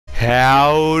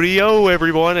Howdy-o,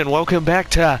 everyone, and welcome back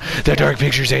to the Dark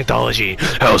Pictures Anthology,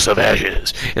 House of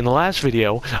Ashes. In the last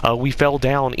video, we fell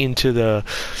down into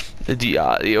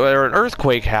where an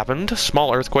earthquake happened,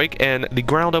 small earthquake, and the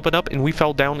ground opened up, and we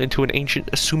fell down into an ancient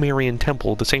Sumerian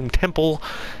temple, the same temple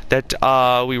that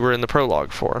we were in the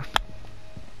prologue for.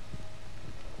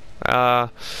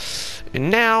 And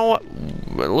now,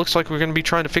 it looks like we're going to be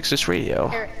trying to fix this radio.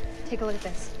 Eric, take a look at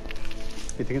this.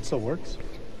 You think it still works?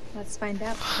 Let's find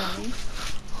out, shall we?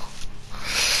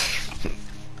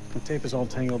 The tape is all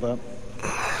tangled up.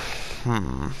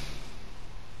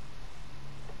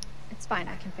 It's fine,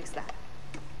 I can fix that.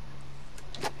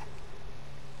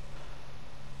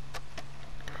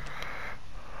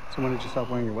 So when did you stop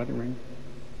wearing your wedding ring?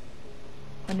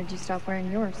 When did you stop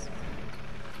wearing yours?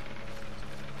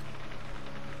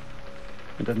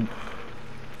 I didn't.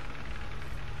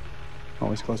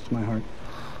 Always close to my heart.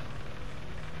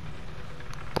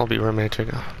 I'll be romantic.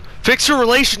 Fix your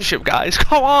relationship, guys!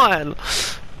 Come on!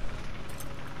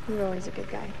 You're always a good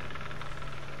guy.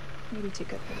 Maybe too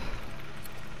good for me.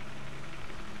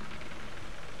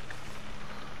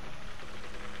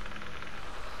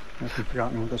 Have you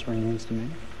forgotten what this ring means to me?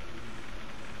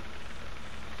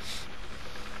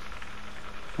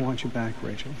 I want you back,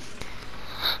 Rachel.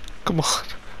 Come on.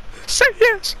 Say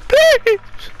yes, please!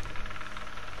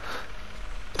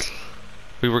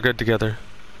 We were good together.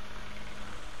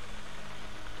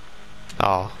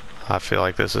 Oh, I feel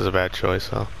like this is a bad choice,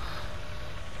 though.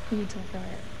 You need to let go of it.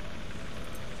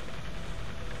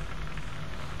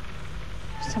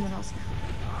 There's someone else now.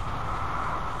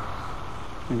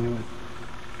 I knew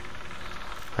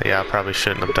it. Yeah, I probably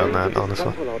shouldn't have done that,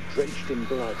 honestly.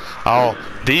 Oh,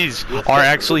 these are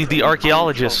actually the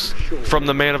archaeologists from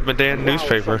the Man of Medan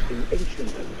newspaper.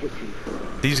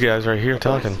 These guys right here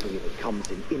talking. It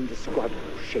comes in indescribable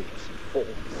shapes and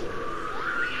forms.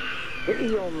 For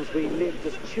eons we lived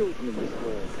as children in this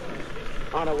world,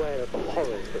 unaware of the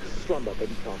horrors that slumber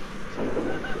beneath our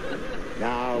feet.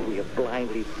 Now we have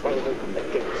blindly thrown open the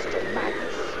gates to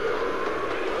madness.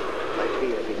 I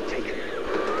fear being taken,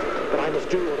 but I must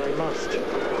do what I must.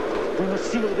 We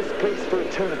must seal this place for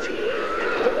eternity,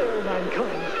 for all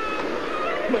mankind.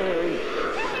 Mary,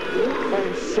 I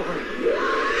am sorry.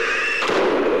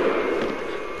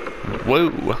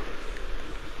 Whoa.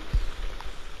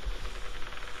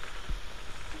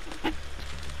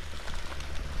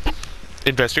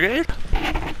 Investigate?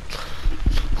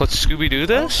 Let's Scooby-Doo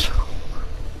this?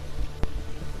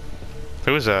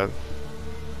 Who is that?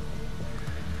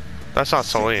 That's not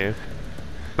Salim.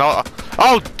 No,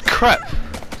 oh crap!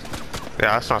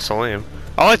 Yeah, that's not Salim.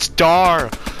 Oh, it's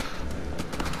Dar!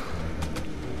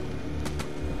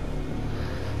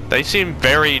 They seem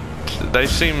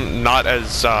not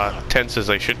as tense as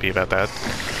they should be about that.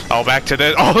 Oh, back to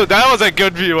this. Oh, that was a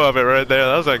good view of it right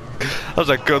there. That was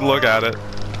a good look at it.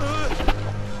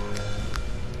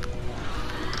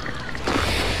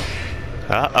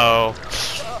 Uh-oh.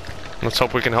 Let's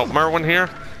hope we can help Merwin here.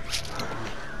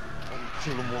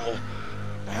 Kill them all.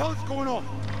 The hell is going on?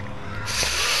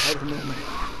 I don't know, man.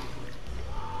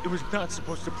 It was not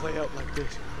supposed to play out like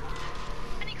this.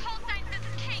 Any call signs, this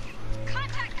is King.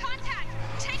 Contact!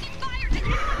 Taking fire! The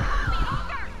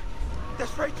over!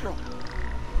 That's Rachel.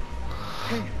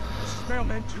 Hey, this is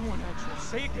Mailman 2-1 actual.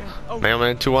 Say again. Oh.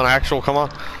 Mailman 2-1 actual, come on.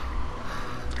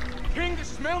 King,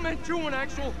 this is Mailman 2-1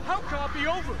 actual. How copy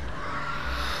over?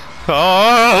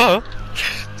 Oh!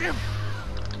 Damn.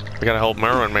 We gotta help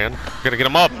Merwin, man. We gotta get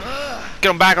him up.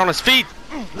 Get him back on his feet.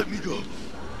 Let me go.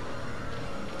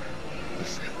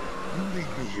 Listen, you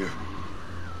leave me here.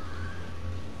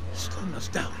 Slowing us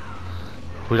down.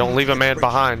 We don't leave a man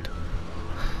behind.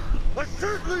 I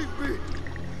can't leave me.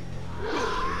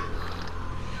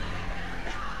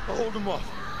 I'll hold him off.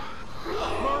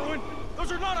 Marwin,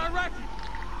 those are not Iraqi.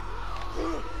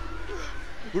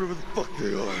 Whatever the fuck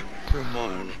they are, they're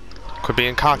mine. Quit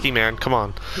being cocky, man. Come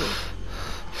on.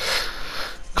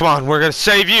 Come on, we're gonna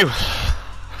save you.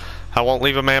 I won't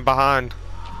leave a man behind.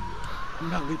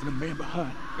 I'm not leaving a man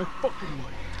behind. No fucking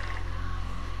way.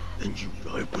 Then you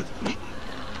die with me.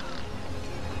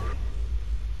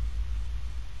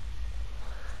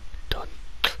 Dun,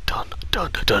 dun, dun,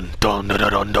 dun, dun, dun,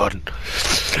 dun, dun.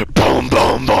 Boom,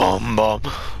 boom, boom, boom.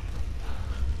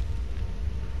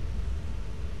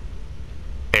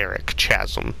 Eric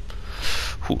Chasm.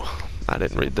 Whew, I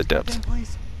didn't read the depth.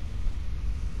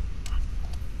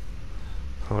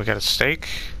 Oh, we got a steak.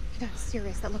 You're not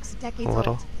serious. That looks decades A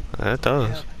little. old. It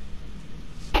does.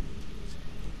 Did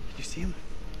you see him?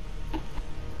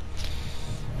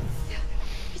 Yeah,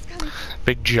 he's coming.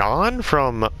 Big John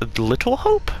from Little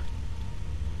Hope?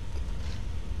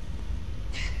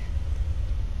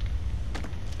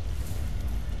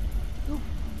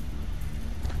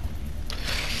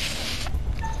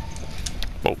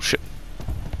 Oh shit.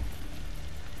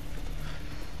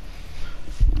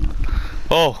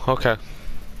 Oh, okay.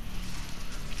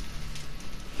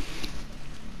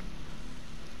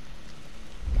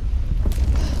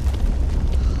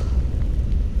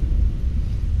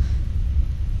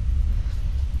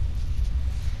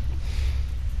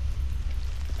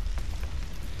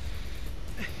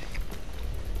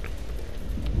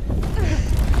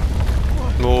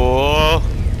 Oh.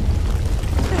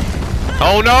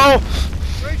 Oh no!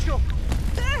 Rachel!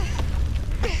 I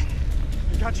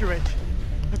got you, Rach.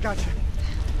 I got you.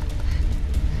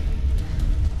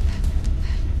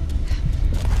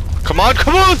 Come on,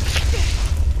 come on!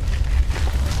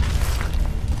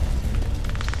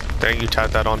 Dang, you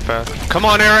tied that on fast. Come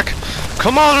on, Eric!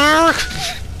 Come on, Eric!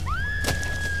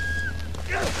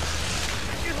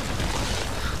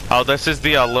 Oh, this is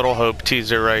the Little Hope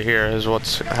teaser right here, is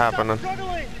what's happening.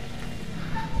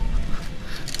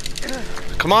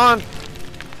 Come on!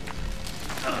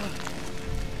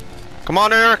 Come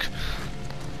on, Eric!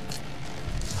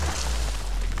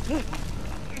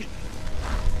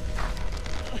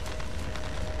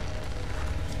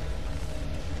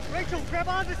 Rachel, grab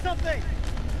onto something!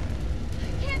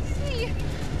 I can't see.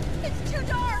 It's too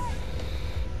dark.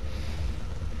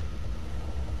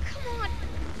 Come on.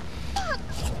 Fuck.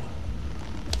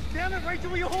 Damn it, Rachel,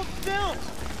 will you hold still?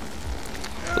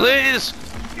 Please!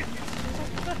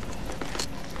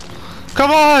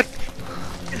 Come on!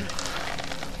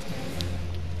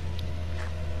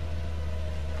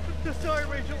 I'm so sorry,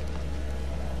 Rachel.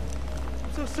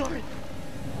 I'm so sorry.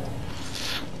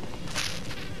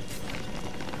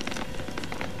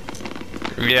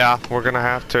 Yeah, we're gonna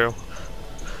have to.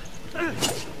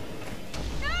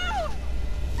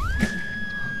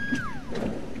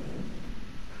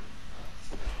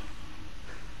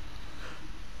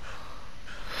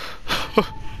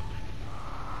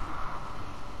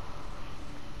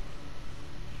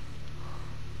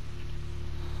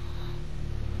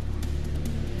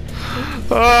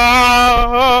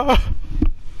 Ah!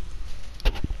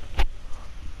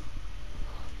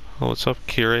 Oh, what's up,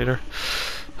 curator?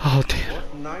 Oh, damn.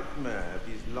 What nightmare have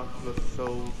these luckless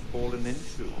souls fallen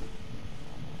into?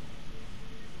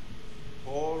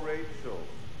 Poor Rachel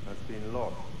has been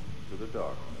lost to the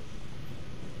darkness.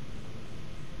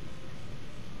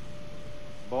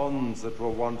 Bonds that were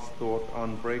once thought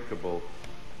unbreakable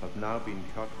have now been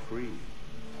cut free.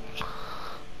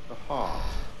 The heart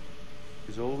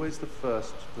is always the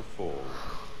first to fall.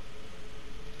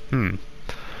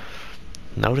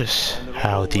 Notice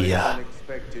how the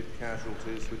Unexpected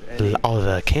casualties with any all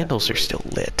the candles are still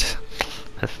lit.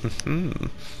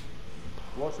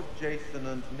 What of Jason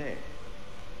and Nick?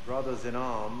 Brothers in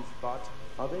arms, but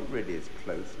are they really as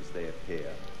close as they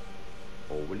appear?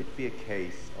 Or will it be a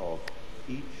case of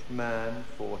each man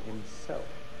for himself?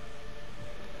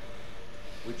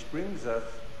 Which brings us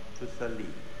to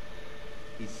Salim.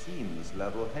 He seems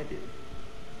level-headed,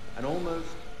 an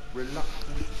almost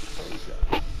reluctant soldier.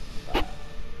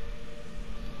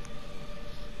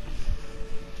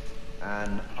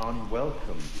 An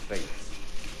unwelcome fate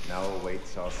now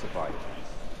awaits our survivors,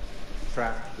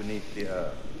 trapped beneath the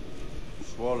earth,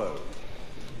 swallowed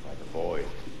by the void.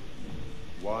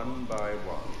 One by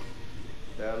one,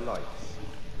 their lights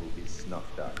will be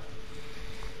snuffed out,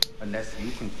 unless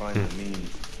you can find the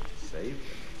means to save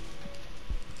them.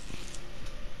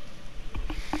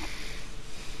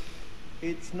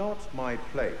 It's not my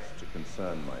place to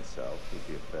concern myself with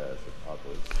the affairs of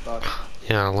others, but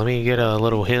Yeah, let me get a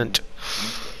little hint.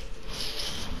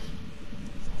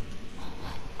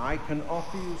 I can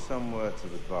offer you some words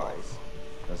of advice,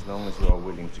 as long as you are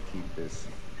willing to keep this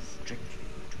strictly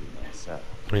between ourselves.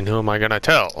 I mean, who am I gonna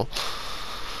tell?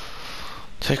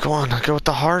 Take one, go with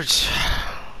the hearts.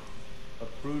 A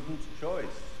prudent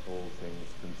choice, all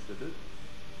things considered.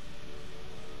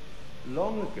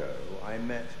 Long ago, I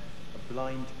met a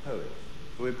blind poet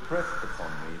who impressed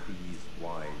upon me these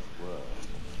wise words.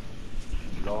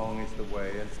 Long is the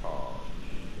way and hard,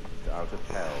 but out of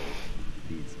hell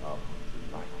leads up to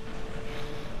light.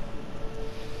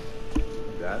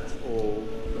 That's all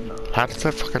for now. How does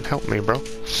that fucking help me, bro?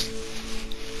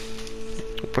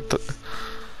 What the?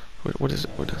 What is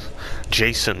it? What is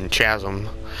Jason Chasm?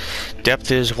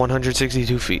 Depth is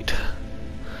 162 feet.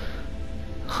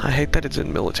 I hate that it's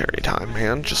in military time,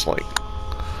 man. Just like.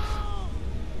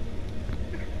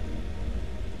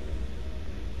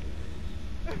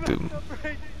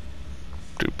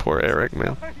 Dude, poor Eric,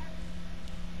 man.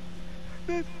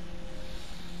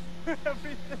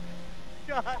 Everything.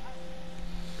 God.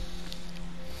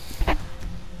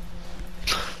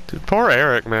 Dude, poor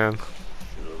Eric, man.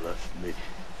 Should have left me.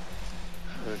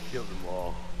 I killed them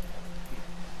all.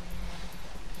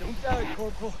 Don't die,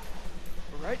 Corporal.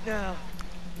 But right now,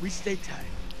 we stay tight.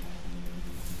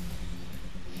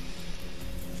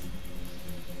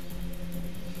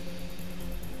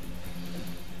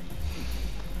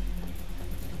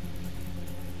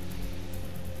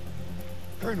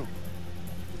 Colonel,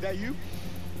 is that you?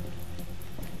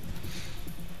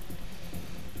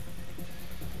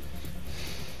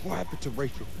 What happened to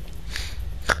Rachel?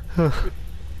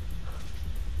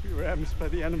 We were ambushed by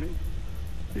the enemy.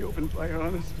 He opened fire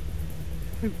on us.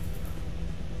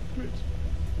 Rich.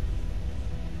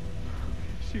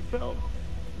 She fell.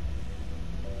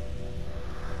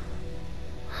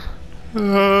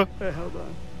 I held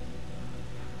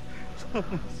on.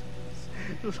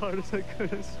 As hard as I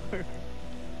could, I swear.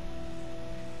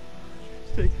 She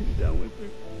was taking me down with her.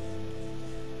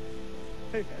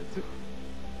 I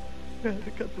had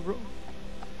to cut the rope.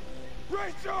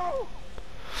 Rachel!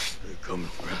 They're coming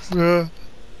for us.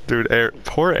 Dude,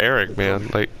 poor Eric, man.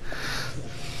 Like,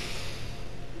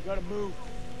 We gotta move.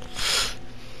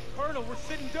 Colonel, we're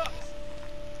sitting ducks.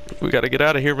 we gotta get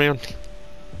out of here, man.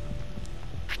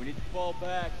 We need to fall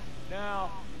back.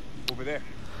 Now. Over there.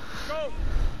 Go!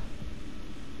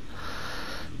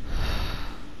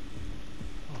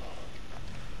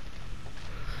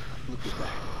 Look at that.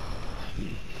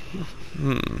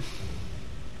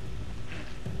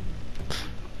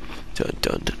 Dun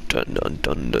dun dun dun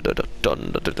dun dun dun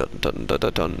dun dun dun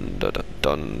dun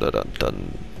dun dun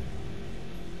dun.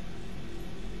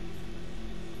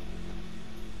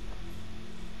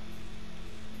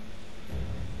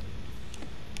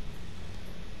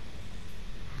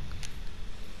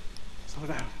 Slow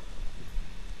down.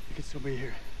 You can still be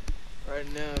here.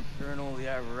 Right now, Colonel, the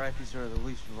Iraqis are the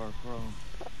least of our problems.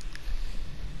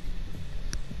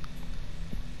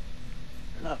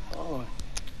 They're not following.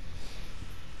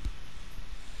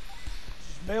 This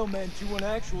is Mailman 2-1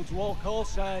 actual to all call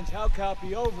signs. How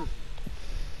copy? Over.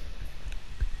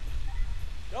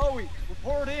 Joey,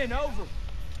 report in. Over.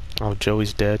 Oh,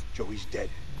 Joey's dead. Joey's dead.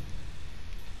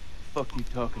 What the fuck you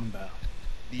talking about?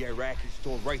 The Iraqis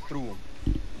tore right through him.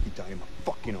 He died in my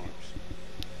fucking arms.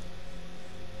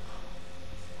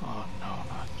 Oh no,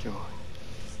 not Joey.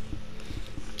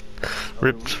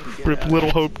 Rip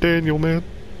Little Hope Daniel, man.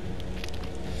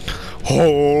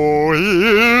 Oh,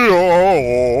 yeah.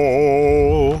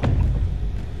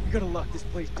 We gotta lock this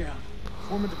place down.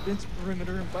 Form a defense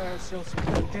perimeter and buy ourselves some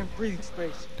goddamn breathing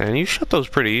space. And you shot those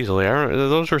pretty easily.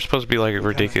 Those were supposed to be like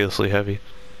ridiculously heavy.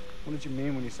 What did you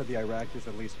mean when you said the Iraqis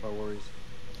are the least of our worries?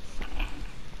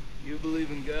 You believe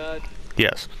in God?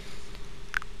 Yes.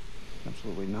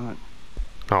 Absolutely not.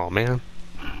 Oh, man.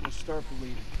 We'll start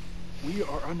believing. We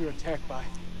are under attack by...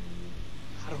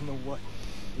 I don't know what.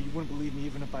 You wouldn't believe me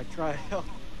even if I tried. Hell,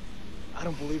 I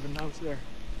don't believe in those there.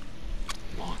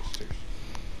 Monsters.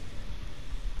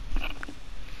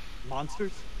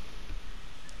 Monsters?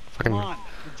 Fucking. Come on,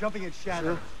 you're jumping at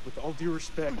shadows. Sir, with all due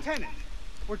respect. Lieutenant,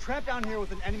 we're trapped down here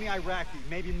with an enemy Iraqi,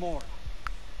 maybe more.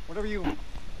 Whatever you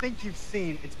think you've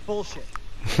seen, it's bullshit.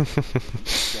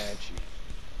 Statue.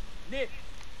 Nick,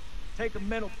 take a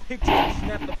mental picture and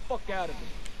snap the fuck out of it.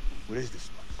 What is this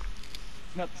place?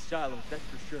 It's not the silos, that's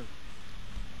for sure.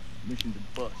 Mission to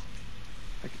bust.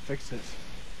 I can fix this.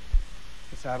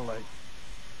 The satellite.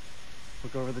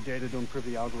 Look over the data to improve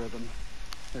the algorithm.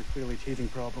 There are clearly teething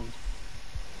problems.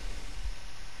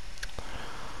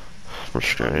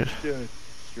 Frustrated. Good.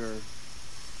 Sure.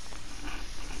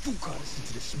 Who got us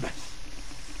into this mess?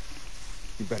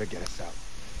 You better get us out.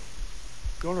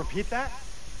 You want to repeat that?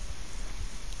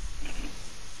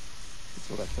 That's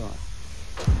what I thought.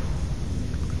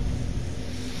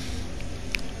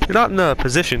 You're not in a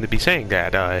position to be saying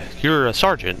that. You're a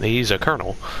sergeant. He's a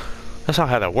colonel. That's not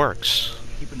how that works.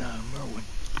 Keep an eye on Merwin.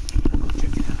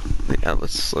 Check it out. Yeah,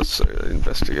 let's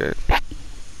investigate.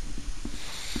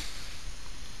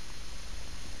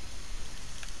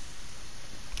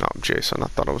 Oh, I'm Jason. I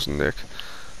thought it was Nick.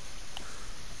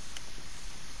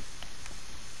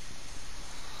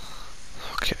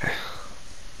 Okay.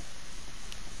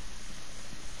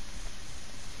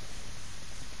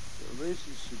 So this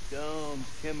is Saddam's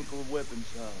chemical weapons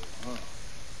silo, huh?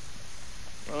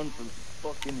 Run for the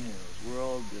fucking hills. We're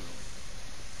all doomed.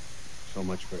 So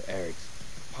much for Eric's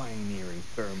pioneering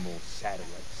thermal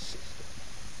satellite system.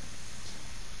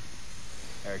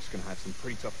 Eric's gonna have some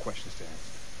pretty tough questions to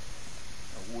answer.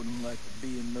 I wouldn't like to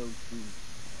be in those shoes.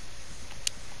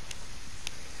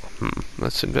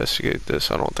 Let's investigate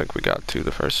this. I don't think we got to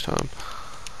the first time.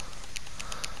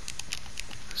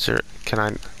 Is there... Can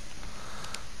I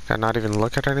not even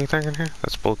look at anything in here?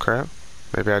 That's bullcrap.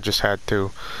 Maybe I just had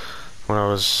to when I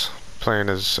was playing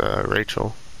as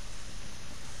Rachel.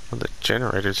 Well, the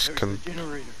generators There's can... the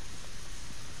generator.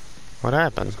 What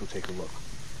happened? Let's go take a look.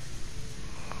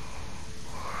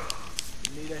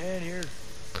 You need a hand here?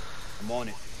 I'm on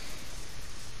it.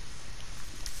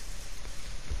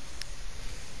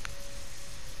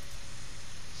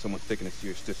 Someone sticking a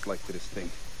sear stitch like to this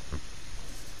thing.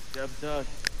 Sabotage.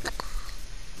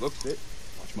 Looks it.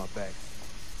 Watch my back.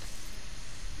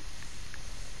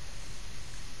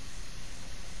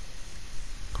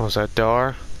 Was that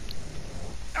Dar?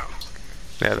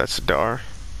 Yeah, that's Dar.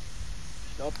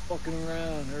 Stop fucking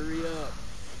around. Hurry up.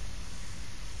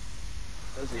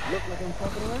 Does it look like I'm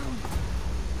fucking around?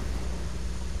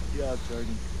 Good job,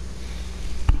 Sergeant.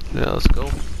 Yeah, let's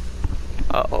go.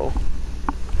 Uh-oh.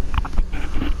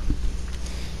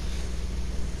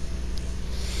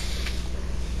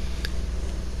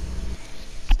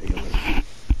 Stay alert.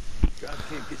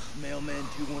 Dropkick, this is Mailman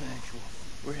 2-1 actual.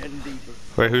 We're heading deeper.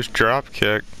 Wait, who's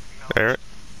Dropkick? Eric?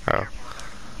 Oh.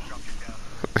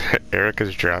 Eric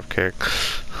is Dropkick.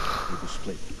 We'll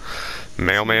split.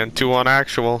 Mailman 2-1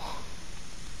 actual.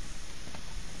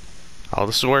 Oh,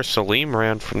 this is where Salim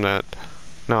ran from that.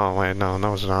 No, wait, no,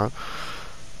 it's not.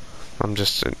 I'm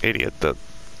just an idiot. The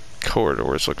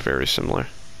corridors look very similar.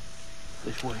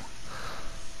 This way.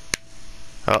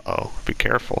 Uh-oh, be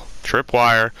careful.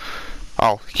 Tripwire.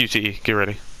 Oh, QTE, get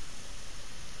ready.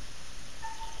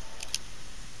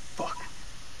 Fuck.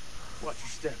 Watch your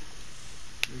step.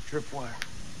 Your tripwire.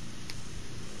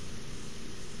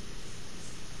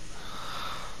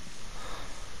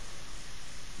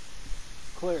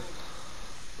 Clear.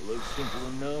 It looks simple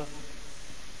enough.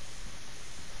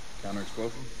 Counter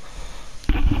explosive?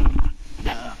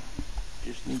 Nah.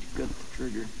 Just need to cut the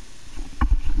trigger.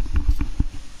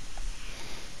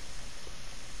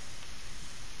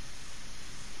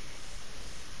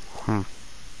 That'll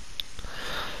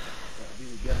be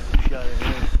the guy who shot at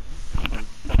him.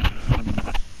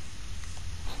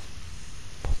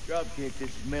 Dropkick, this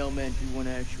is Mailman 2-1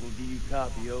 actual. Do you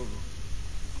copy? Over.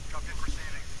 Dropkick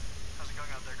receiving. How's it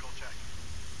going out there, Kolchak?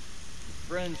 Your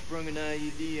friend sprung an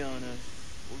IED on us.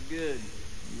 We're good.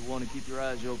 You want to keep your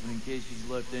eyes open in case he's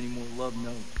left any more love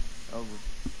notes. Over.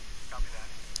 Copy that.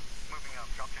 Moving up.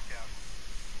 Dropkick out.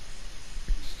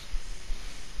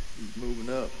 He's moving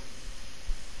up.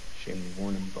 Shame we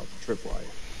warned him about the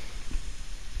tripwire.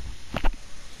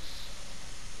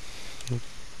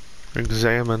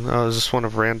 Examine. Oh, is this one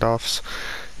of Randolph's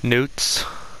notes?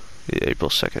 Yeah, April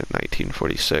 2nd,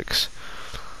 1946.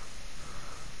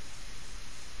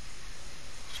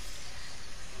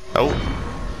 Oh.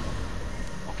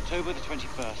 October the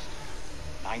 21st,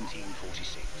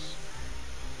 1946.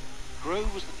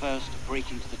 Grove was the first to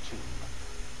break into the tomb.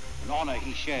 An honor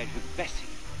he shared with Bessie,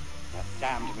 that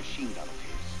damned machine gun of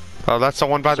his. Oh, that's the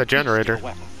one by the It's a beast of generator. a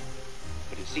weapon,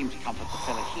 but it seemed to comfort the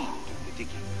Fellaheen doing the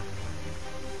digging.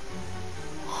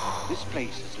 This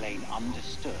place has lain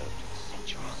undisturbed for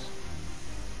centuries.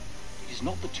 It is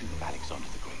not the tomb of Alexander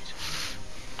the Great,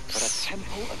 but a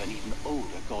temple of an even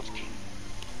older god king,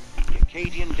 the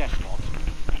Akkadian despot,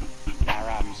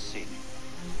 Naram Sin.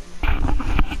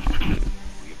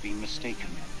 We have been mistaken,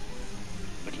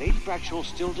 but Lady Bradshaw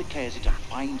still declares it a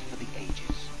find for the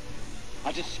ages,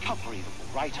 a discovery that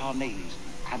will write our names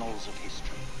in the annals of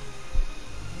history.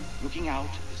 Looking out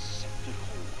at this sceptred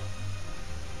hall,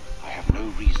 I have no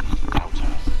reason to doubt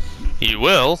her. You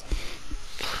will.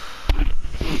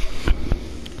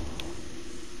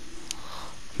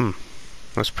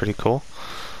 That's pretty cool.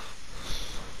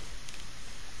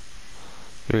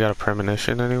 We got a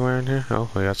premonition anywhere in here? Oh,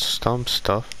 we got stump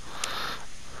stuff.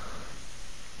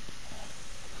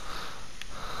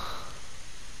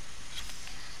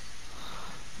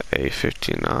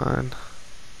 A59.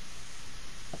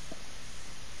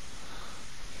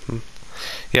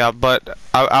 Yeah, but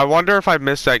I wonder if I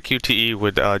missed that QTE,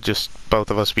 would just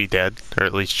both of us be dead, or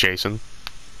at least Jason.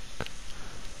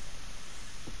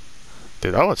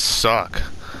 Dude, that would suck.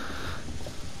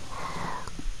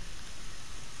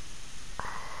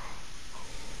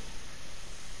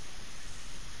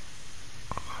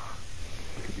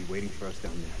 He could be waiting for us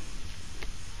down there.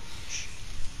 Shh.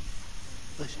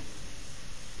 Listen.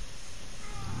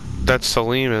 That's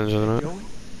Salim, isn't it? Joey?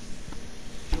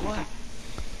 What?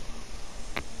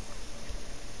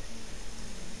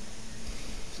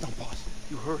 It's not possible.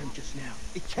 You heard him just now.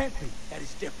 It can't be. That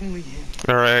is definitely him.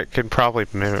 Alright, can probably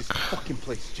mimic. This fucking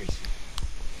place, Jason.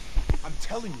 I'm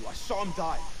telling you, I saw him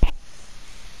die.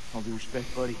 All due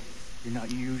respect, buddy. You're not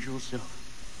your usual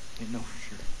self. Can't know for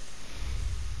sure.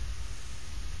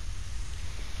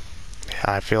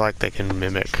 Yeah, I feel like they can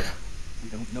mimic. We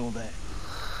don't know that.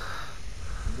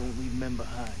 We don't leave men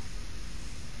behind.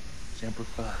 Semper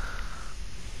Fi.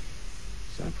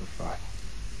 Semper Fi.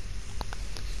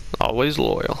 Always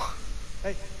loyal.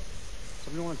 Hey,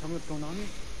 Somebody want to tell me what's going on here?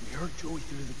 We heard Joey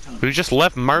through the tunnel. We just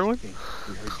left Merwin?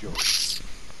 We heard Joey.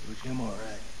 It was him, all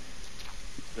right.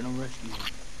 Been arrested.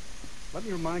 Let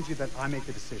me remind you that I make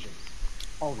the decisions.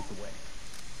 I'll lead the way.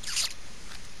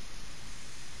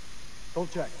 Go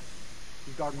check.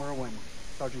 You guard Merwin.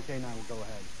 Sergeant K and I will go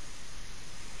ahead.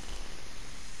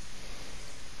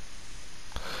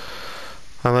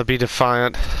 I'm gonna be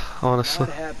defiant, honestly.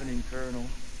 Not happening, Colonel.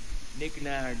 Nick and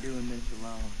I are doing this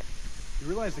alone. You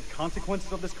realize the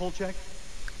consequences of this cold check?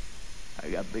 I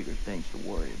got bigger things to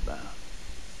worry about.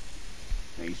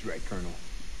 No, he's right, Colonel.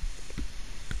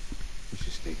 We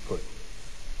should stay put.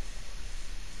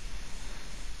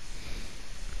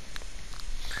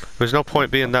 There's no point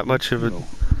being that much of a...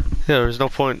 Yeah, there's no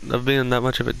point of being that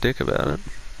much of a dick about it.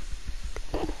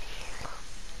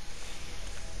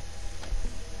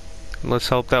 Let's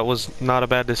hope that was not a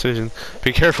bad decision.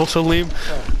 Be careful, Salim.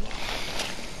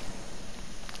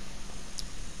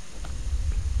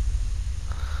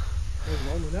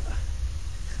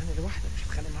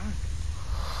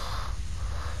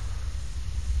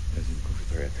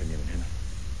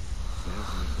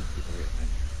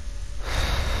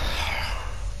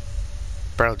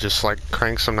 Bro, just like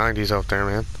crank some 90s out there,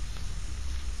 man.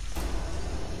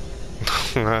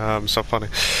 I'm so funny.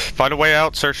 Find a way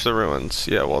out, search the ruins.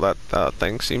 Yeah, well, that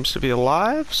thing seems to be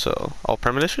alive, so... Oh,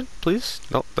 premonition, please?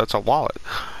 Nope, that's a wallet.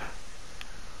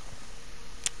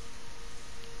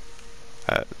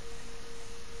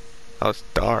 Oh, it's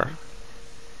dark.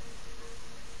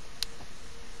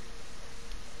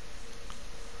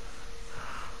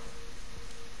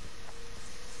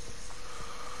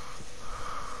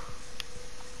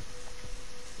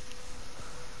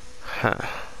 Huh.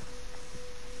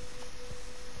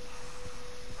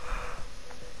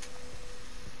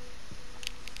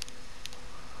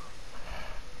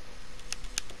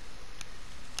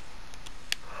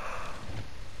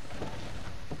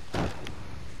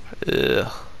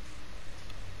 Ugh.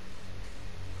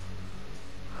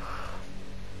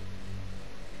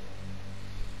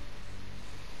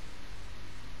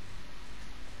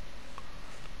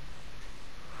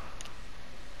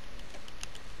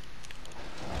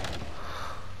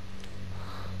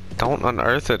 Don't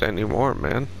unearth it anymore,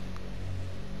 man.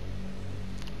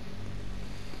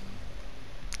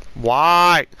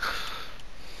 Why?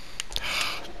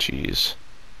 Jeez.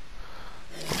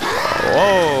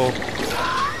 Whoa.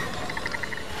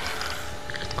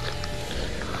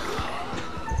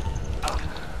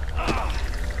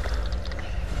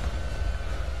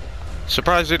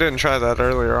 Surprised you didn't try that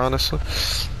earlier, honestly.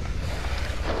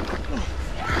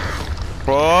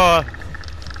 Whoa.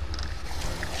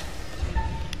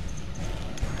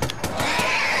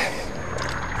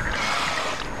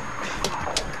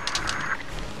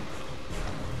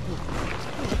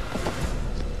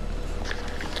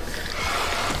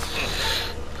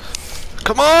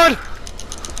 Come on!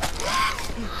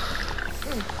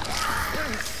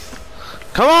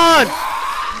 Come on!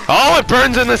 Oh, it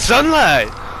burns in the sunlight!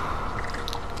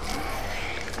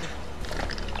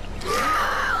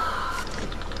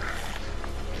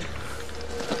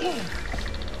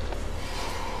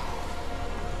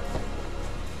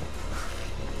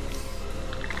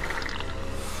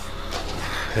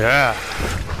 Yeah.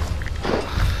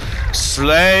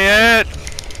 Slay it!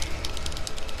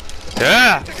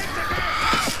 Yeah!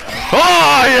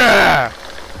 Oh yeah!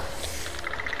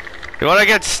 You wanna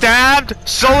get stabbed?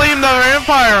 Salim the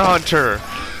Vampire Hunter!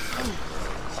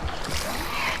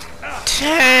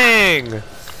 Dang!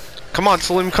 Come on,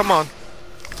 Salim, come on.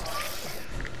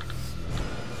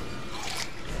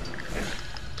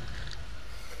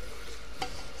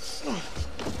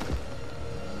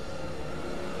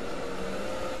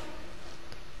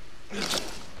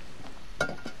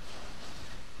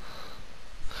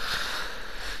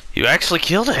 You actually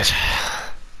killed it.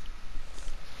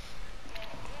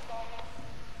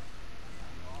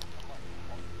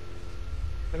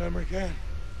 And I'm again.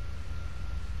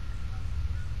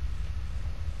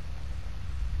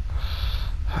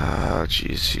 Oh,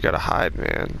 jeez, you gotta hide,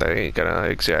 man. They ain't gonna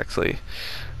exactly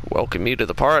welcome you to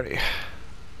the party.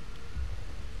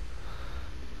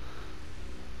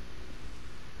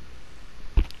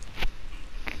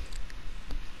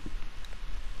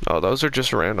 Oh, those are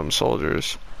just random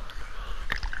soldiers.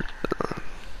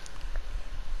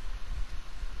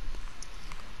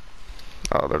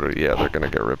 Oh, they're gonna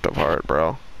get ripped apart,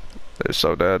 bro. They're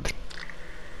so dead.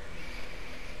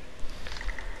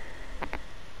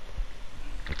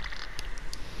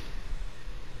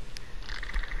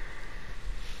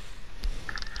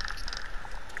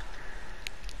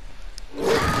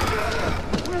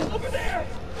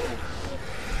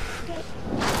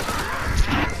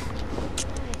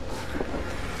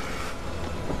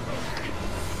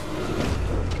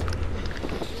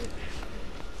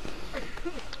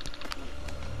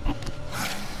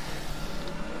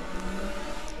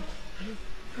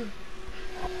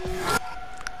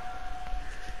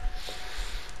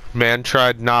 man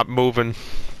tried not moving.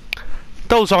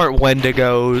 Those aren't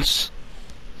Wendigos.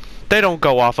 They don't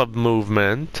go off of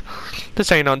movement.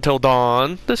 This ain't Until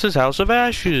Dawn. This is House of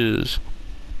Ashes.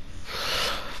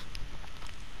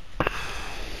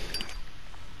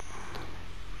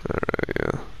 Alright,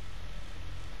 yeah.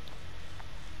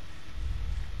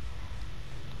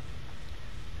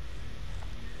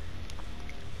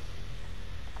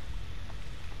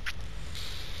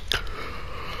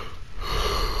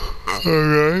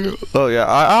 Alright. Oh yeah,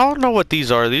 I don't know what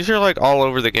these are. These are like all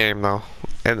over the game though.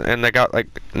 And they got like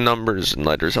numbers and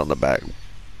letters on the back.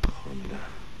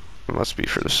 It must be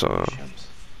for the song.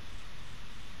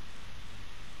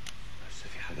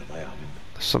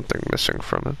 There's something missing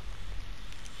from it.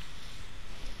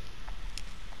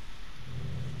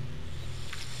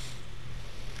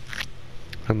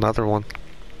 Another one.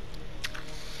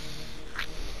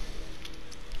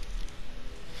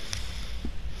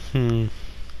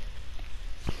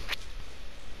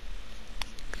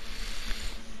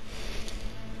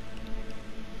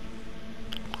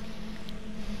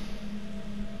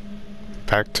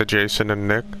 Back to Jason and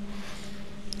Nick.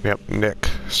 Yep, Nick.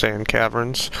 Sand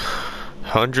caverns.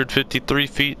 153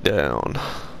 feet down.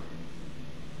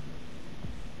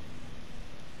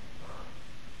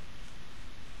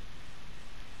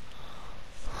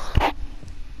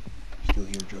 Still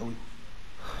here, Joey?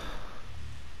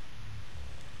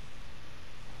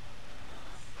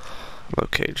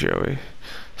 Okay, Joey.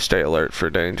 Stay alert for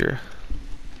danger.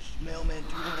 Mailman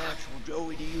 2-1 actual.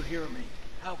 Joey, do you hear me?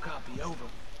 How copy? Over.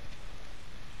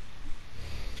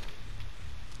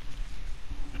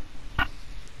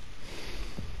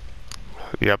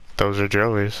 Yep, those are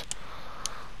Joey's.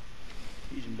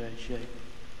 He's in bad shape.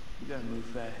 We gotta move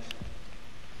fast.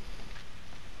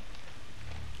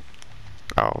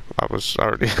 Oh, I was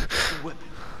already... Whip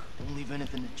it. Don't leave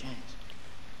anything to chance.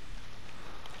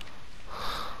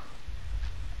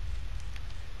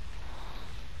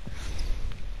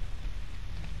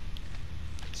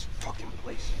 This fucking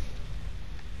place.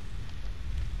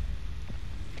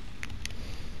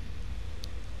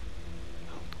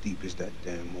 How deep is that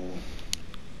damn hole?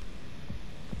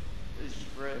 This is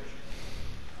fresh.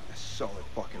 That's solid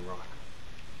fucking rock.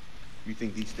 You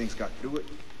think these things got through it?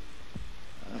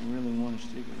 I don't really want to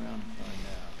stick around and find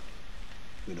out.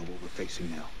 We know what we're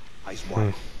facing now. Ice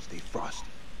wide. Stay frosty.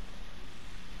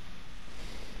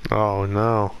 Oh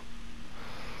no.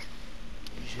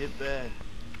 He's hit bad.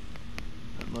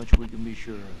 Not much we can be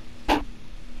sure of.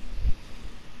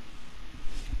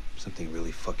 Something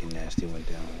really fucking nasty went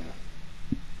down there.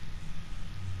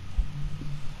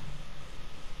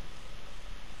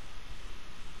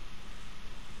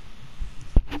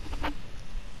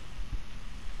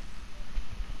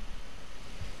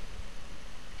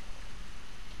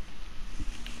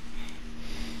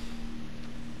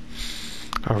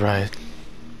 All right.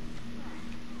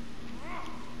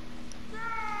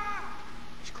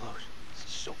 He's close. This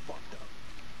is so fucked up.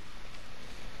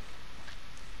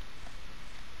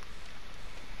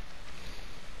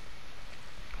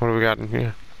 What do we got in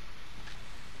here?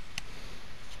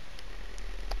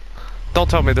 Don't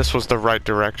tell me this was the right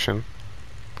direction.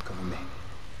 Come with me.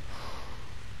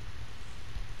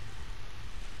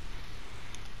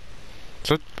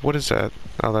 So, what is that?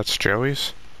 Oh, that's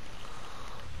Joey's?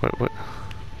 What?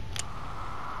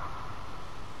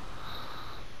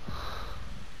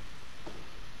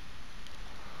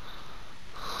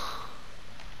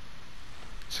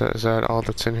 Is that all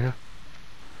that's in here?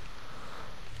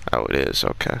 Oh, it is,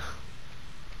 okay.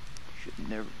 Should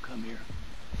never come here.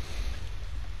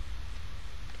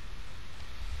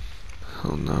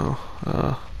 Oh no,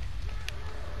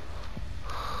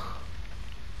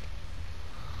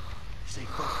 Stay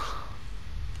focused.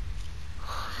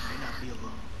 You may not be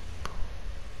alone.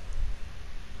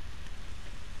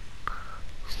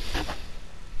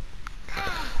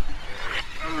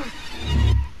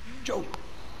 Joe,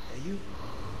 are you?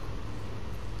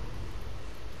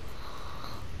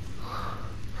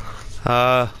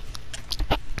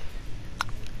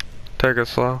 Take it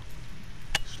slow.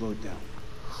 Slow it down.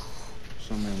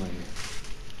 Somewhere right here.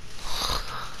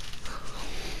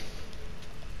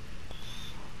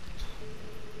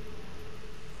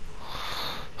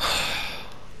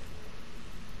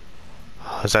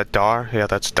 Is that Dar? Yeah,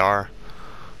 that's Dar.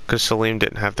 Because Salim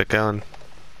didn't have the gun.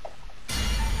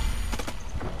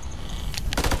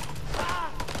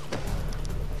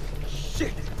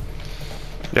 Shit!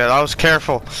 Yeah, I was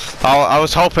careful. I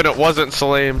was hoping it wasn't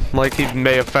Salim. Like, he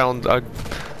may have found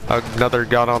another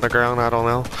gun on the ground, I don't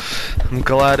know. I'm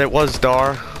glad it was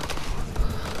Dar.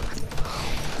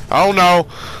 Oh no!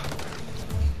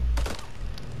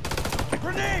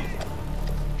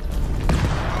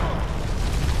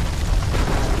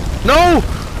 No!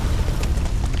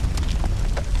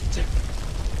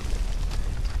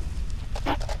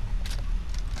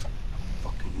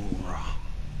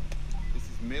 This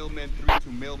is Mailman 3 to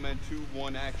Mailman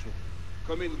 2-1 actual.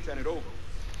 Come in, Lieutenant, over.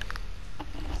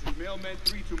 This is Mailman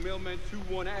 3 to Mailman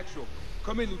 2-1 actual.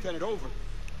 Come in, Lieutenant, over.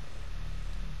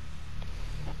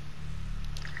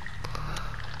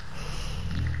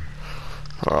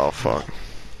 Oh, fuck.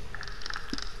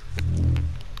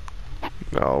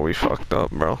 No, we fucked up,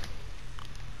 bro.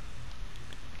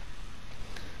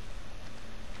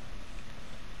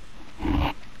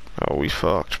 Oh, we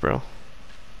fucked, bro.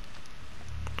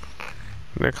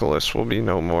 Nicholas will be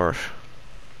no more.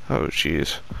 Oh,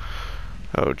 jeez.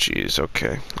 Oh, jeez.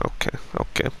 Okay. Okay.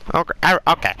 Okay. Okay.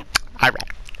 Okay.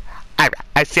 Alright. Alright.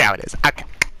 I see how it is. Okay.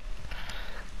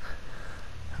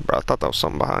 Bro, I thought that was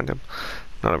something behind him.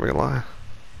 Not even gonna lie.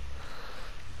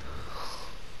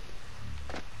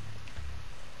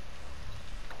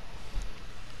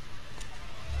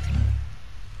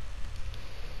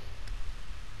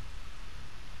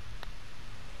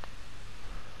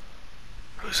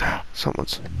 Who's that?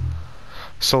 Someone's...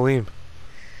 Salim.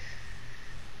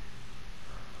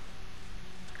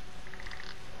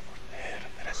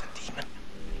 There is a demon.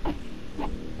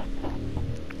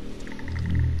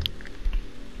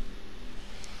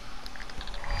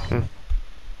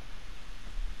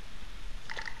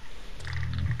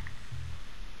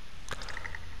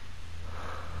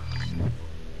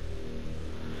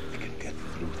 We can get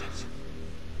through this,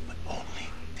 but only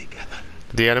together.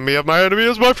 The enemy of my enemy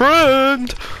is my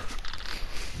friend!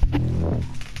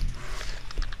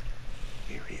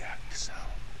 They react to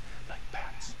sound like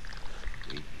bats.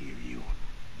 They hear you,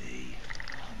 they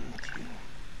hunt you.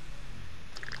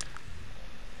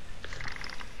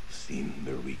 Seen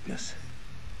their weakness.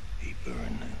 They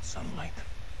burn in sunlight.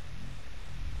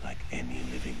 Like any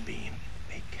living being,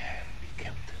 they can be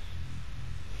killed.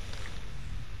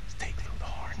 Stake through the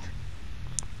heart.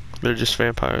 They're just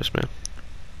vampires, man.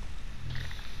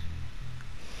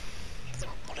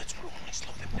 Bullets will only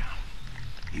slow them down.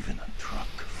 Even a truck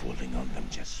falling on them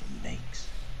just makes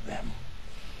them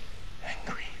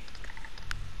angry.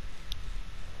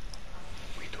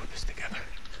 We do this together,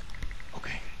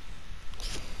 okay?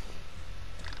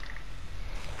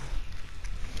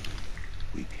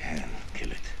 We can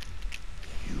kill it.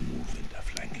 You move into a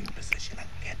flanking position and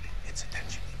get its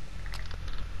attention.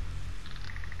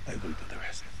 I will do the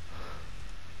rest.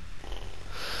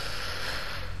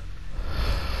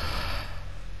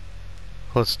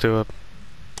 Let's do it.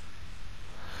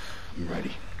 I'm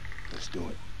ready. Let's do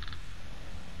it.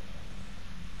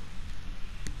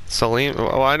 Salim?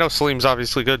 Well, I know Salim's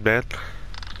obviously good, man.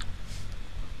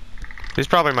 He's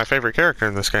probably my favorite character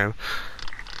in this game.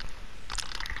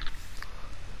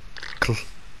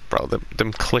 Bro,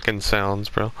 them clicking sounds,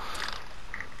 bro.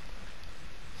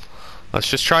 Let's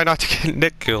just try not to get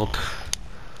Nick killed.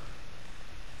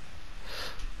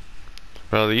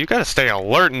 Bro, you gotta stay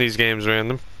alert in these games, man.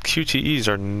 Them QTEs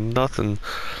are nothing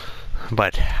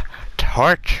but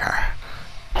torture.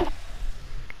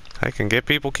 I can get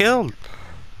people killed.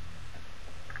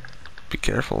 Be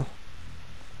careful.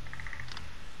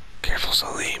 Careful,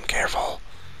 Salim, careful.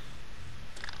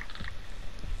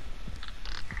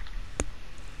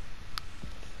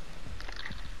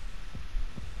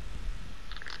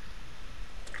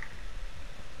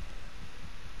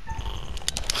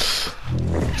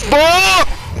 Fuck!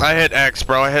 I hit X,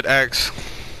 bro. I hit X.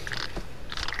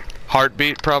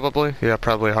 Heartbeat, probably. Yeah,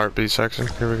 probably heartbeat section.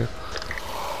 Here we go.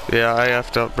 Yeah, I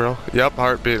effed up, bro. Yep,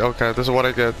 heartbeat. Okay, this is what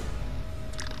I get.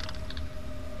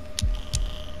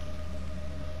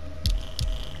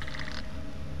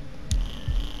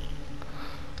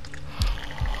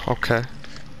 Okay.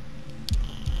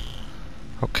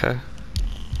 Okay.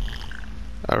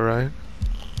 Alright.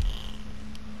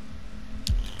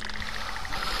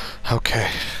 Okay.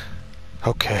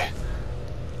 Okay.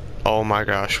 Oh my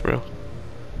gosh, bro.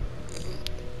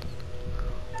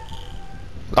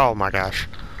 Oh my gosh.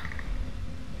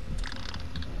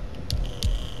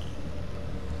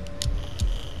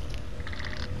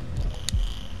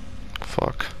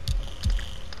 Fuck.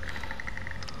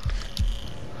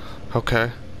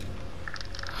 Okay.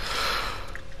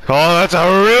 Oh, that's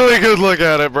a really good look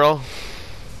at it, bro.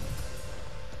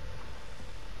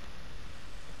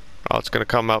 Oh, it's gonna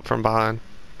come up from behind.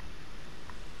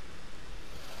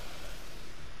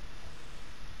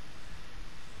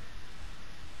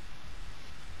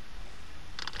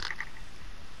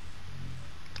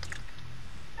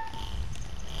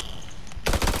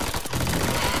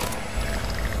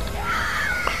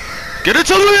 Get it,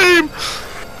 Salim!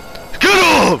 Get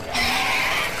him!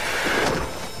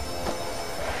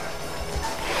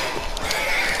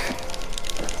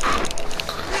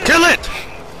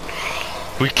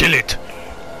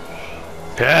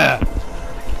 Yeah.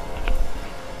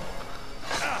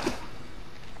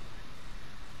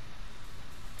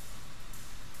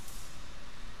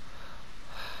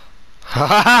 Ha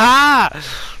ha ha!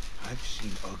 I've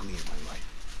seen ugly in my life,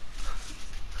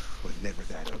 but never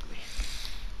that ugly.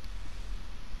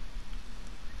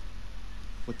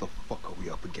 What the fuck are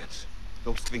we up against?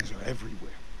 Those things are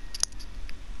everywhere.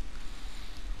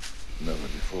 Never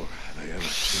before have I ever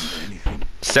seen anything.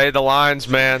 Say the lines,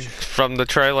 man, from the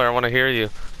trailer. I want to hear you.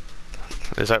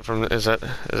 Is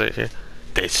it here?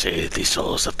 They say the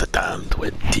souls of the damned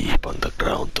went deep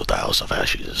underground to the House of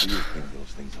Ashes. What do you think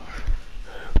those things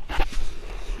are?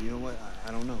 You know what?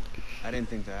 I don't know. I didn't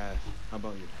think to ask. How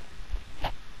about you?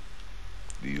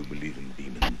 Do you believe in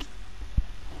demons?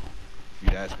 If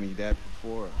you'd asked me that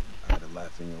before, I'd have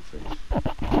laughed in your face.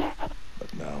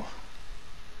 But now,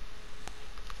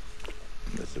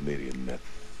 in the Sumerian myth,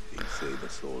 they say the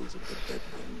souls of the dead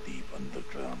went deep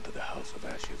underground to the House of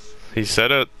Ashes. He said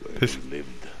it. Where they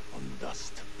lived on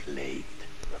dust, plagued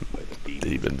by the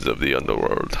Demons of the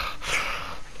underworld.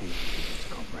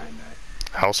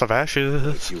 House of Ashes.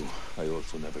 Like you, I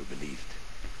also never believed.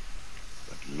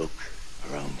 But look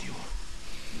around you.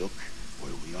 Look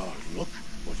where we are. Look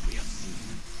what we have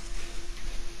seen.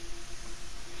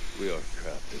 We are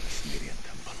trapped in a Sumerian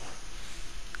temple.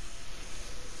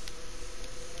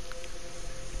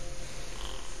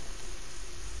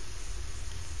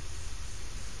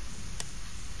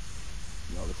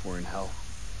 Well, if we're in hell,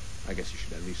 I guess you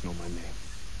should at least know my name.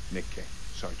 Nick K.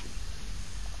 Sergeant.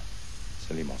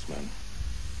 SALIM, man.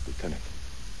 Lieutenant.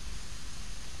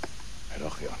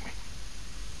 Iraqi Army.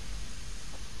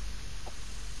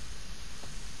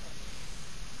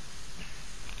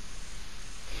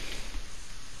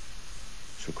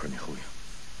 شكرا يا اخويا.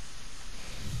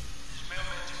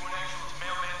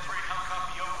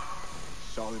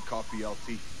 Solid copy,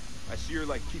 LT. I see you're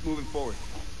like, keep moving forward.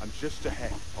 I'm just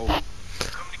ahead. Over.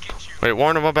 Wait,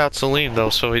 warn him about Salim though,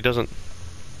 so he doesn't.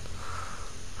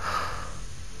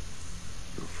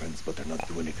 Your friends better not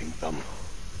do anything dumb.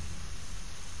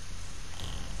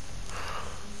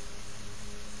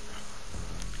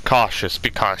 Cautious, be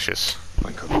cautious.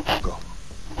 Fine, go.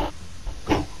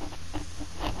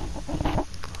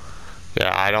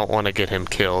 Yeah, I don't want to get him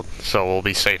killed, so we'll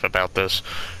be safe about this,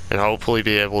 and hopefully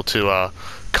be able to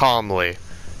calmly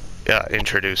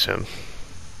introduce him.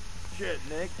 Shit,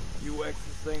 Nick, you waxed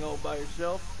this thing all by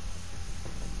yourself?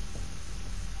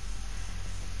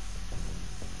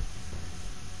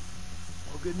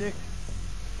 All good, Nick?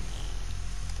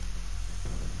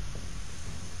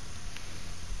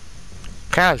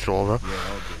 Casual, though.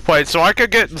 Wait, so I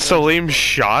could get Salim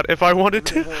shot if I wanted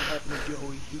Whatever to? the hell happened to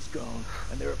Joey? He's gone,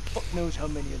 and there are fuck knows how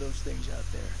many of those things out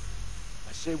there.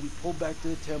 I say we pull back to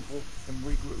the temple and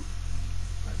regroup.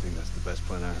 I think that's the best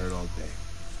plan I heard all day.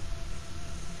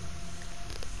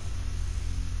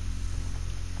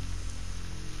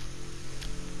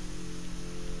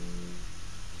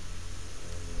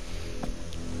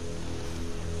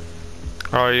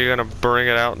 Oh, are you gonna bring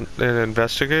it out and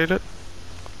investigate it?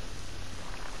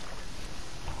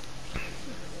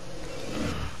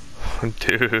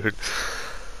 Dude.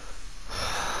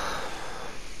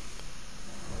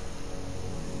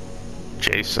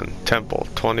 Jason, Temple,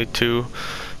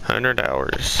 2,200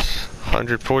 hours.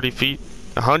 140 feet.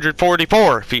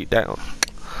 144 feet down.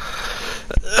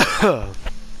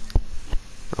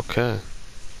 Okay.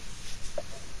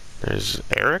 There's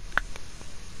Eric.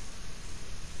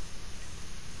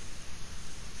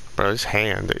 Bro, his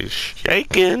hand is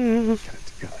shaking. Get it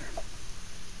together.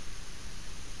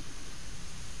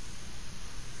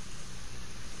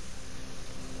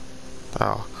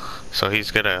 Oh, so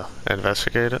he's gonna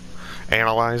investigate it?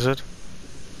 Analyze it?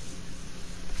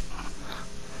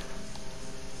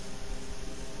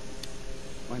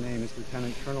 My name is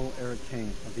Lieutenant Colonel Eric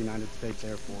King of the United States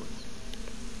Air Force.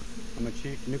 I'm a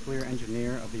chief nuclear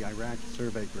engineer of the Iraq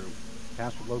Survey Group,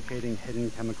 tasked with locating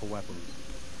hidden chemical weapons.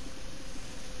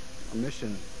 Our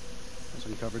mission has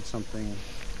uncovered something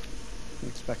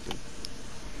unexpected.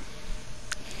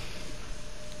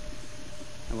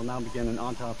 I will now begin an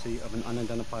autopsy of an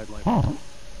unidentified life form.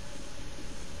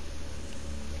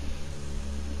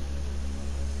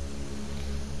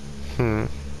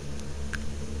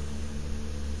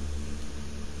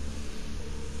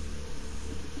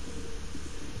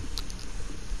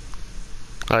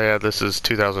 Oh yeah, this is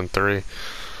 2003.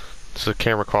 So the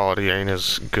camera quality ain't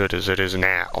as good as it is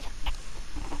now.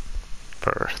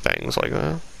 For things like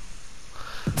that.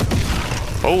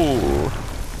 Oh!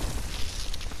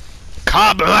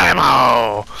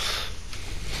 Kablamo!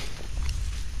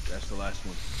 That's the last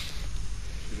one.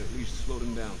 Should at least slow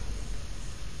them down.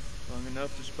 Long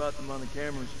enough to spot them on the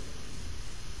cameras.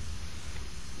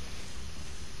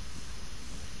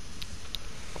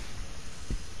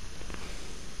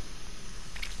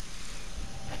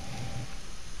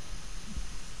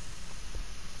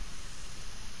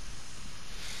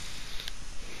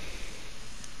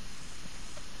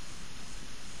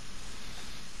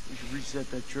 reset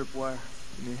that tripwire.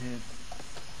 Give me a hand.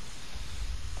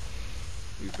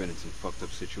 We've been in some fucked up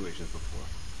situations before.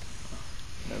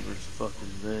 Never as fucked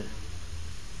as this.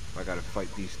 If I gotta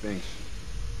fight these things,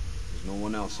 there's no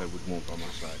one else I would want by my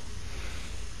side.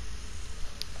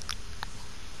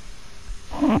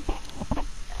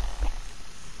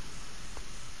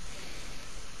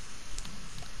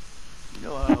 You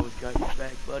know I always got your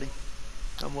back, buddy.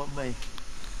 Come what may.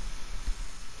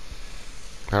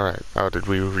 Alright, oh, did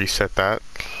we reset that?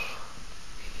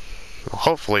 Well,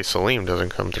 hopefully Salim doesn't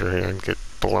come through here and get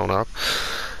blown up.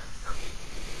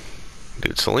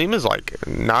 Dude, Salim is like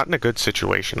not in a good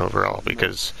situation overall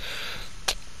because...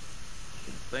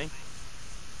 Think?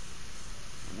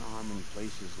 I know how many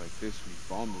places like this we've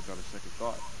bombed without a second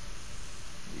thought.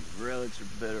 These relics are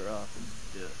better off than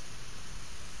death.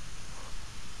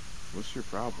 What's your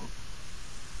problem?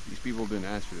 These people didn't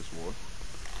ask for this war.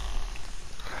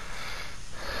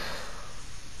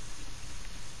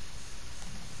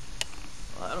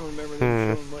 I don't remember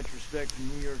them showing much respect in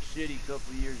New York City a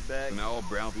couple of years back. So now all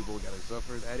brown people gotta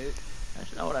suffer, is that it?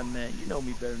 That's not what I meant. You know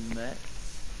me better than that.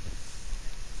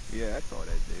 Yeah, I thought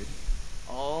I did.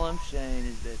 All I'm saying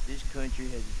is that this country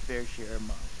has its fair share of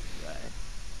monsters, right?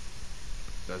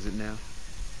 Does it now?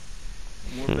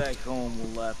 When we're back home,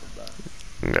 we'll laugh about it.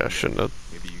 Yeah, shouldn't have.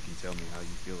 Maybe you can tell me how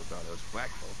you feel about us black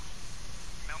folks.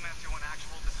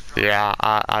 Yeah,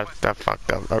 I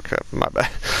fucked up. Okay, my bad.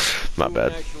 My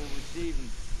bad. Actual receiving.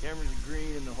 Cameras are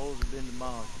green and the holes have been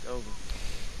demolished. Over.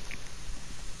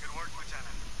 Good work,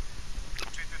 Lieutenant.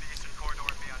 Retreat through the eastern corridor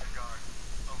and be on your guard.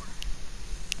 Over.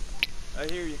 I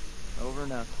hear you. Over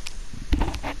and out.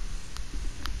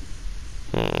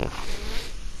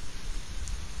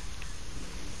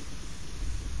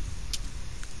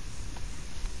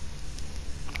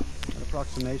 At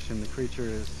approximation, the creature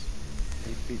is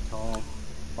 8 feet tall,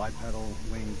 bipedal,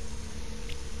 winged.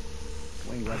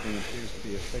 Wing webbing appears to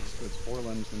be affixed to its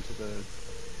forelimbs into the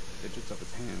digits of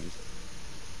its hands.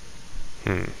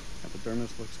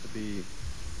 Epidermis looks to be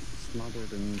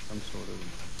smothered in some sort of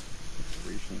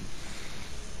excretion.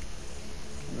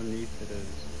 Underneath it is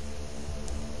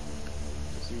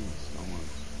disease,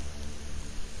 almost.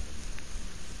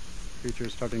 The creature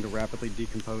is starting to rapidly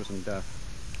decompose in death.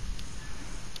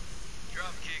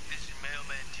 Dropkick, this is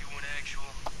Mailman 2-1 actual,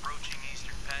 approaching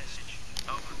Eastern Passage.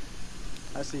 Over.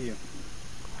 I see you.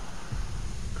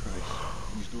 Christ,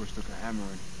 these doors took a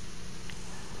hammering.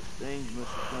 Things must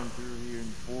have come through here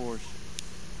in force.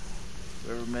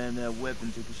 Whoever manned that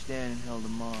weapon took a stand and held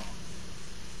them off.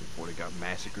 Before they got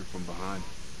massacred from behind.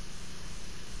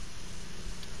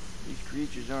 These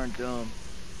creatures aren't dumb.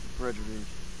 They're predators.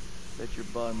 Bet your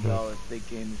bottom dollar if they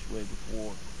came this way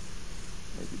before,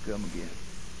 they could come again.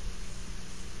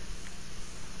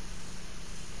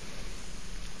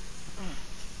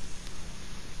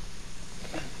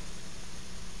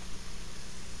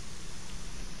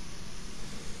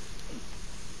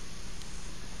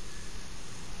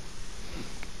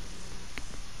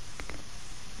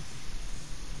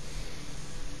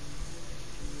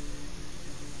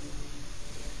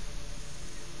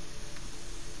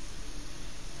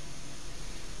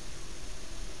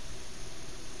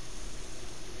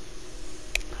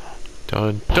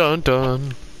 Dun dun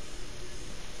dun.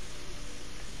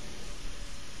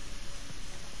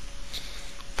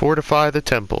 Fortify the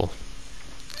temple.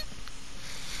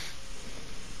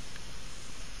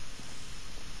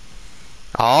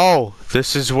 Oh,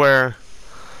 this is where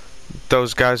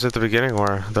those guys at the beginning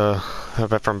were.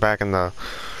 From back in the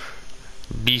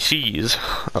BCs.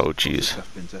 Oh, jeez.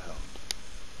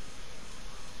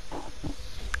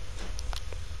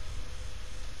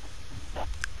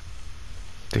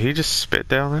 Did he just spit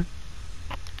down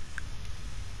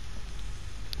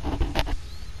there?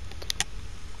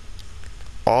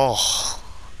 Oh.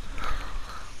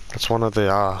 That's one of the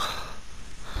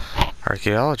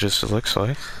archaeologists, it looks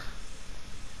like.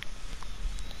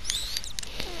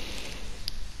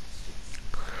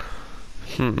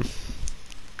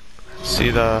 See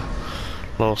the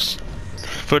little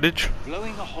footage?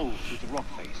 Blowing a hole through the rock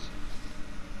face,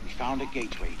 we found a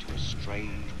gateway to a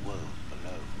strange world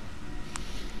below.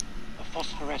 A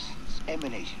phosphorescence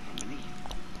emanating from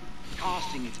beneath,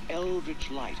 casting its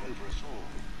eldritch light over us all.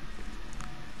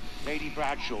 Lady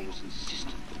Bradshaw was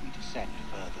insistent that we descend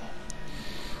further.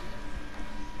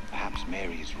 Perhaps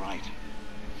Mary is right,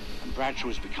 and Bradshaw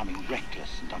is becoming reckless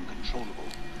and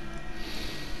uncontrollable.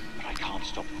 But I can't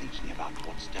stop thinking about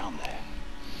what's down there.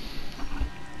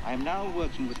 I am now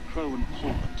working with Crow and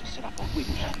Coleman to set up a winch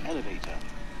and elevator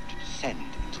to descend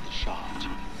into the shaft.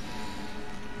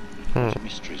 What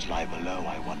mysteries lie below,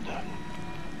 I wonder,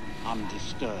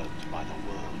 undisturbed by the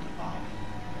world above.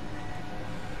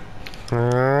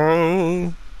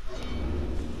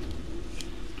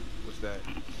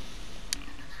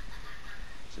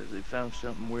 found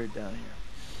something weird down here.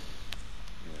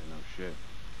 Yeah, no shit.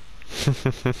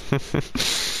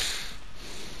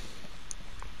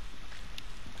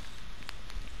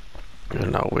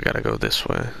 No, we gotta go this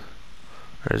way.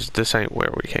 This ain't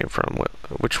where we came from.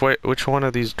 Which way? Which one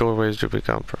of these doorways did we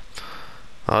come from?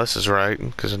 Oh, this is right,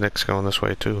 because Nick's going this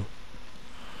way too.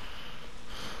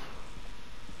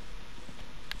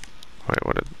 Wait,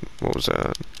 what was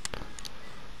that?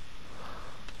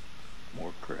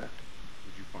 More crap.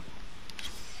 What'd you find?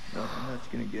 Nothing that's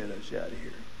gonna get us out of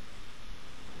here.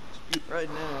 Right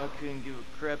now, I couldn't give a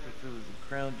crap if it was the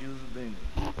crown jewels of England.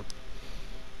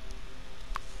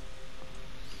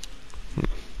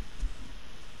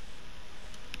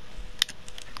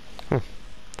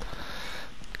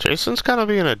 Jason's kind of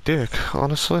being a dick,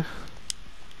 honestly.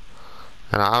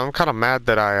 And I'm kind of mad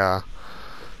that I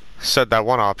said that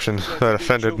one option that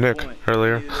offended Nick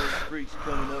earlier.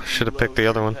 Should have picked the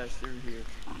other one.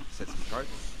 Set some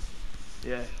charges?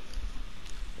 Yeah.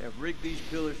 Yeah, rig these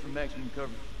pillars for maximum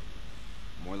cover.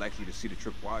 More likely to see the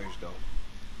trip wires, though.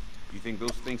 You think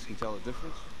those things can tell a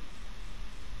difference?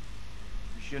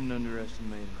 You shouldn't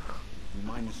underestimate them. We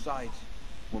mine the sides.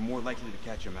 We're more likely to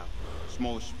catch them out.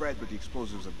 Smaller spread, but the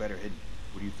explosives are better hidden.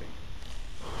 What do you think?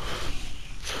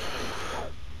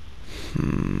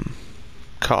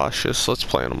 Cautious. Let's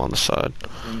plant them on the side.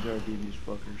 Things are devious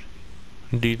fuckers.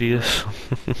 Devious.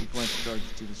 We plant the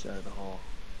charges to the side of the hall.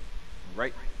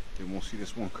 Right. They won't see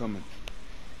this one coming.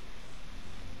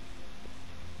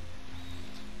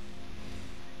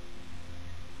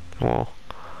 Well.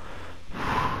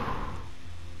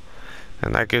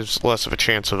 And that gives less of a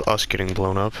chance of us getting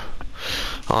blown up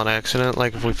on accident,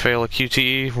 like if we fail a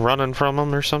QTE running from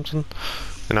them or something.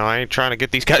 You know, I ain't trying to get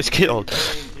these guys killed.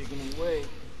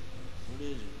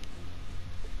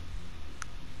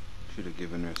 Should have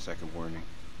given her a second warning.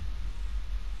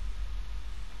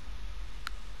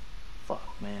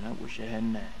 Fuck, man, I wish I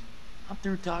hadn't asked. I'm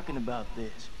through talking about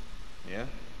this. Yeah?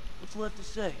 What's left to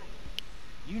say?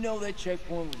 You know that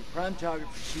checkpoint was a prime target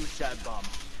for suicide bombers.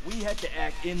 We had to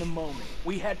act in the moment.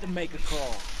 We had to make a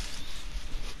call.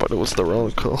 But it was the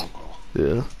wrong call.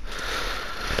 Yeah.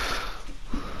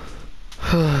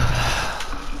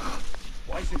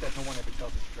 Why is it that no one ever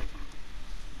tells us straight?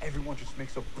 Everyone just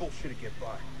makes up bullshit to get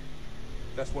by.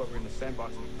 That's why we're in the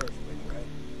sandbox in the first place, right?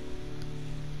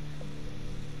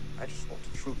 I just want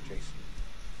the truth, Jason.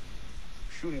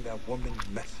 Shooting that woman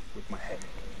messed with my head.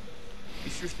 You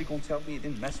seriously gonna tell me it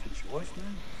didn't mess with yours,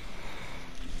 man?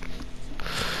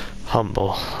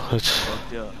 Humble. It's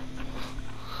fucked up.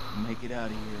 Make it out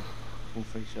of here. We'll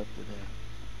face up to that.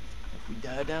 If we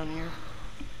die down here,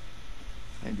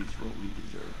 maybe it's what we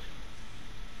deserve.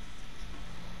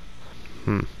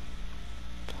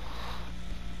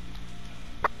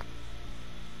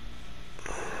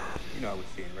 You know I was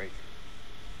seeing Rachel.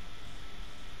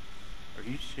 Are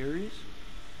you serious?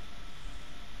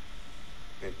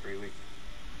 Been 3 weeks.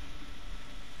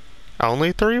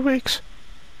 only 3 weeks?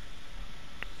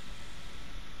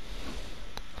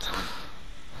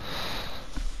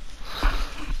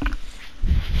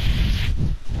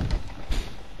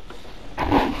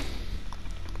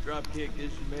 Dropkick,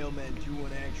 this is Mailman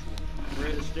 2-1 actual. We're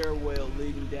at a stairwell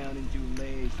leading down into a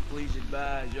maze. Please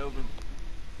advise, over.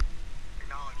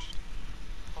 Acknowledged.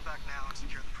 Pull back now and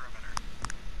secure the perimeter.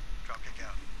 Dropkick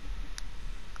out.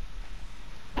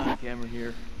 On camera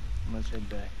here. Let's head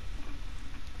back.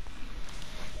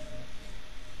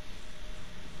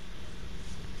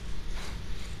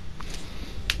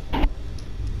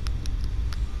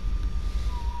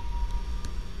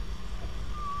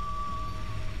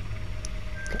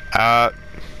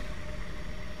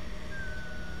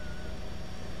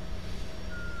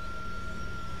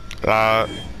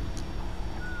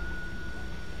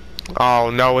 Oh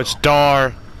no, it's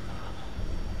Dar.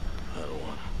 I don't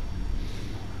want it.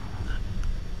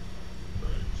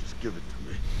 Just give it to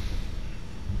me.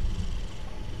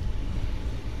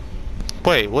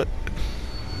 Wait, what?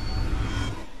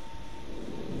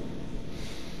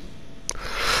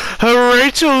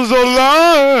 Rachel's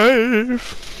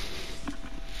alive!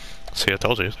 See, I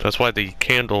told you. That's why the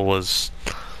candle was...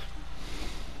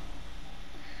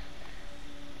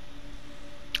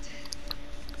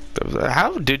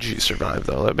 How did she survive,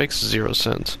 though? That makes 0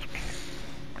 sense.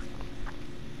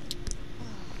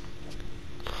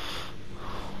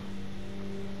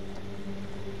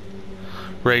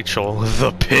 Rachel,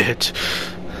 the pit.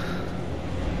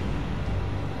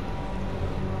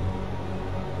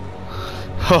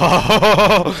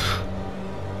 Eric?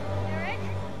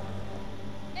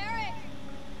 Eric!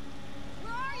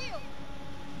 Where are you?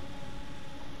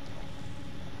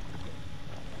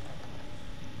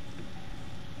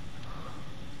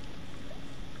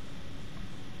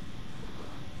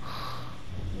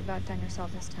 you've outdone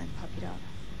yourself this time, puppy dog.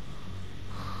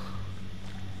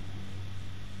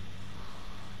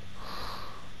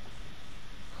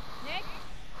 Nick?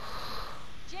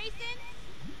 Jason?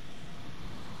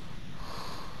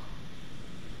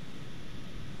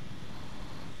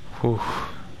 Whew.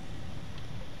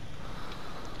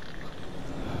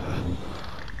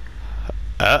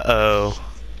 Uh-oh.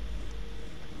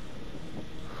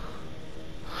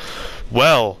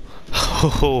 Well,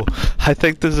 I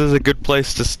think this is a good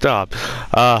place to stop.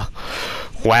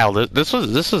 Wow, this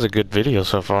is a good video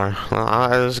so far.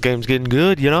 This game's getting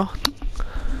good, you know.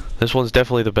 This one's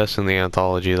definitely the best in the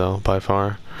anthology, though, by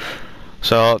far.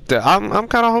 So I'm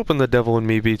kind of hoping the Devil in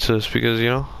Me beats this because, you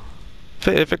know,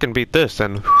 if it can beat this,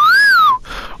 then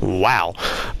wow.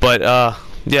 But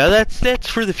yeah, that's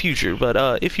for the future.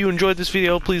 But if you enjoyed this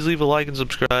video, please leave a like and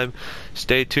subscribe.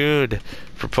 Stay tuned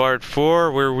for part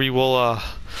 4, where we will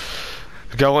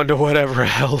go into whatever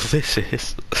hell this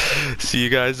is. See you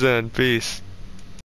guys then. Peace.